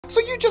So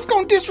you just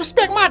gonna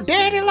disrespect my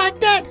daddy like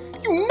that?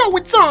 You know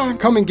it's on.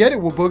 Come and get it,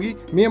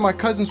 LaBoogie. Me and my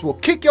cousins will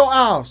kick your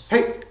ass.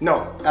 Hey,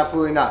 no,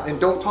 absolutely not. And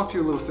don't talk to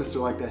your little sister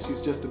like that.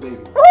 She's just a baby.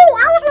 Oh,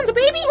 I was once a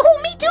baby. Oh,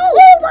 me too.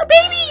 Oh, we're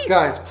babies.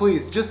 Guys,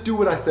 please, just do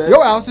what I said.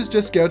 Your ass is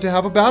just scared to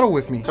have a battle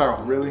with me.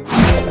 Tyrone, really?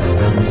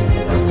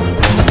 Ow!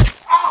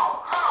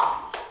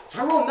 Ow!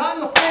 Tyrone, not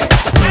in the face!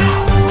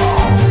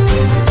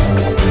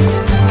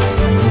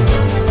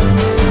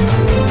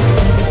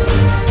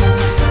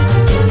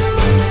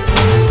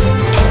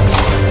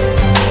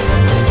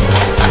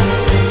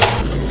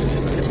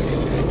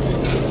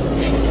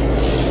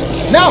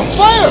 Now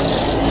fire!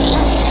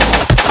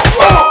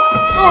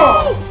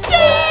 Oh,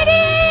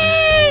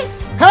 Daddy!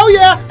 Hell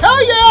yeah!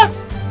 Hell yeah!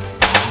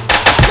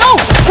 No!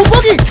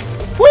 LaBoogie!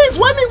 Please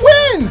let me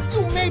win!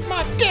 You made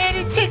my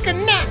daddy take a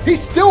nap!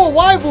 He's still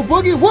alive,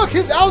 LaBoogie! Look,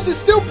 his house is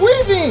still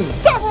breathing!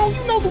 Tyrone,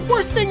 you know the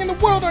worst thing in the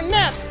world are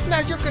naps! Now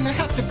you're gonna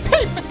have to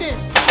pay for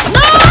this!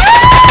 No!